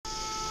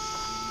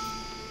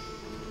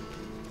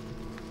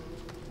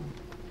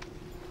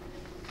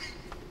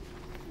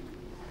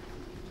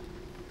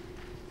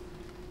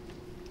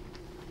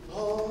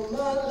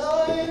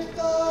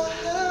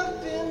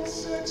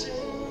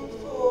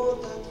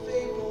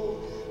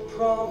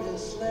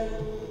promised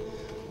land.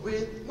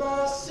 With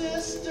my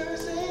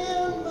sisters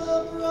and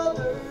my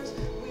brothers,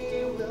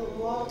 we will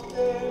walk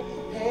there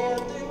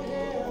hand in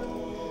hand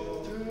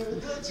through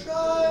the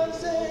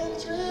trials and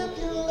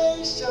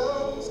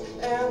tribulations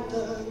and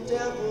the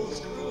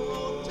devil's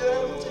cruel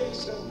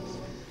temptations.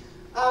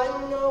 I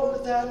know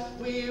that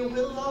we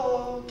will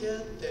all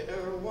get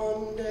there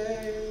one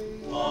day.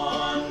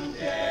 One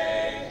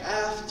day.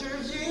 After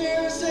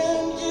years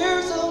and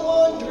years of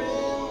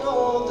wandering,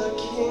 oh, the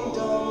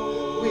kingdom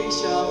we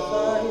shall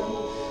find.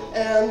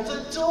 And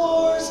the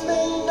doors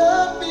may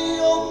not be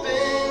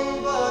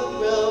open, but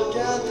we'll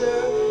gather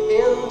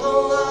in the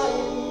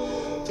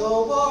line.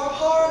 Though our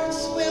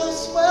hearts will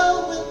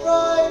swell with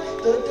pride,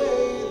 the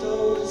day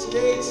those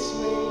gates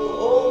swing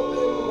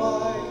open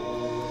wide.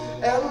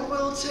 And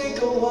we'll take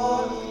a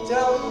walk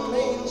down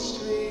Main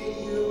Street,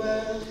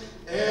 USA.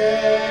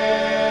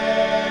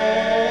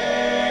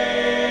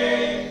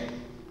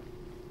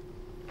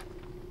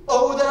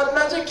 Oh, that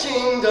magic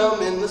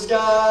kingdom in the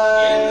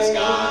sky. In the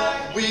sky.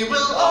 We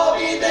will all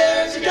be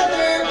there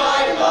together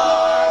by and by.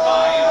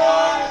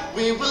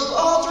 We will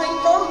all drink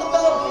from the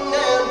fountain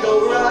and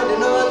go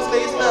riding on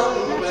Space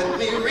Mountain when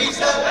we reach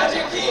that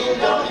magic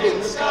kingdom in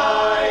the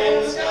sky.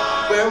 In the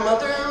sky. Where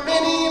Mother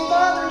Minnie,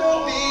 Father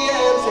Dopey,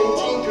 and Saint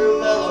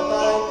Tinkerbell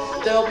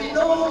abide. There'll be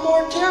no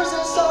more cares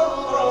and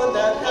sorrow on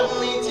that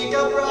heavenly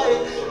teacup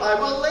ride. I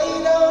will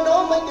lay down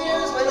all my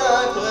fears when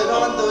I put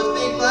on those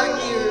big black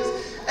ears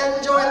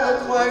and join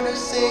the choir to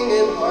sing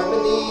in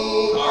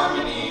harmony.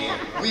 Harmony.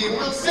 We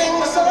will sing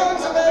the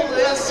songs of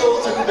endless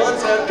souls who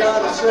once had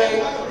gone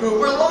astray, who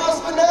were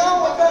lost but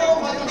now are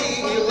found in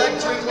the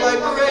electric light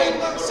parade,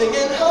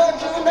 singing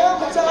Hakuna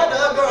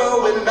Matata,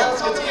 growing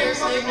Musketeer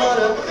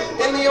Stigmata,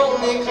 in the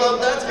only club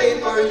that's made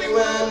for you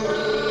and me.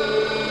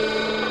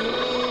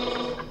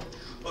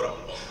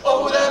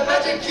 Oh, that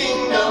magic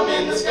kingdom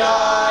in the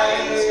sky,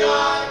 in the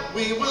sky.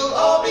 We will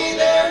all be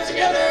there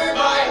together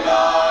by and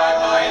by.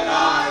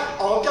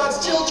 All God's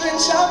children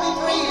shall be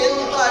free in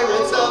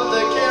Pirates of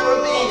the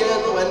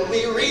Caribbean when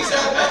we reach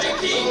that magic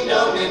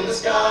kingdom in the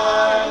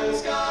sky, in the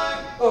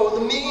sky. Oh,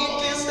 the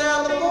meekest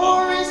and the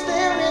poorest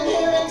their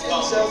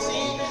inheritance shall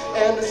see,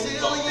 and a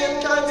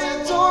zillion kinds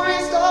of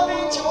tourists all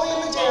will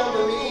join the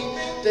jamboree.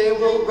 They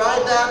will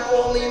ride that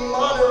holy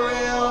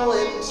monorail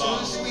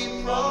into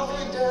sweet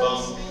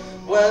Providence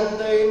when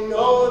they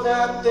know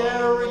that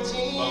their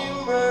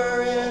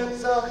Redeemer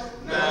is a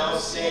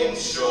Mouse in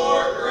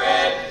short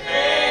red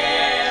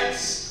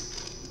pants.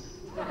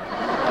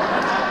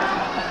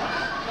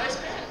 Nice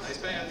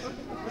pants.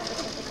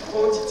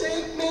 Won't you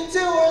take me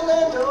to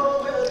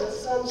Orlando where the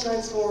sun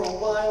shines for a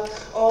while?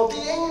 All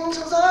the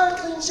angels are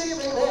clean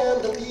shaven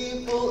and the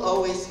people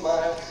always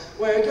smile.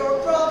 Where your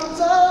problems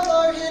all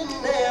are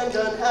hidden and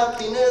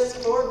unhappiness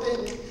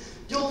forbidden,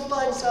 you'll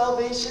find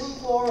salvation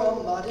for a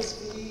modest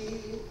fee.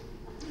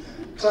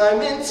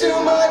 Climb into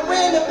my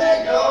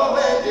Winnebago,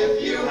 and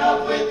if you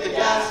help with the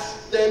gas,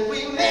 then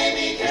we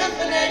maybe can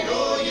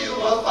finagle you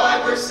a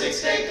 5 or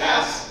 6 day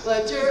pass.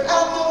 Let your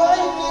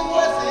afterlife be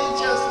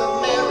blessed, just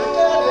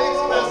American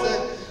Express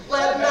it.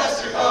 Let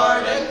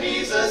MasterCard and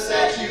Visa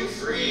set you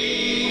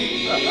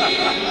free.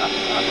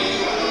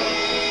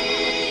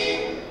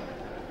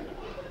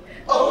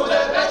 Oh,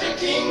 that magic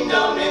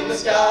kingdom in the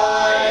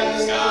sky, in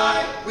the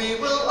sky. We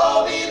will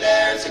all be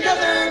there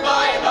together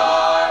by and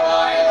by.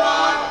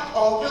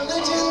 All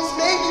religions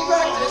may be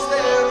practiced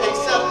there,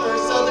 except for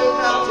Southern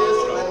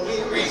Baptists when we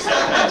reach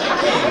that magic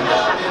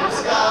kingdom in the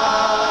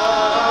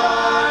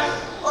sky.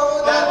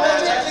 Oh, that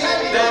magic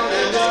kingdom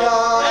in the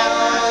sky.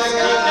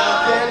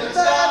 And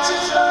that's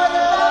just right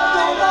up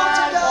the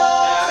water.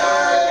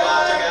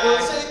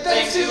 We'll say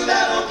thanks to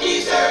that old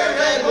geezer,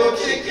 and we'll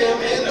kick him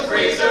in the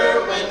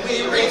freezer when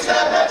we reach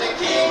that magic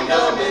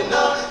kingdom in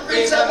the,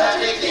 reach that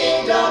magic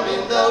kingdom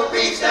in the,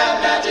 reach that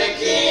magic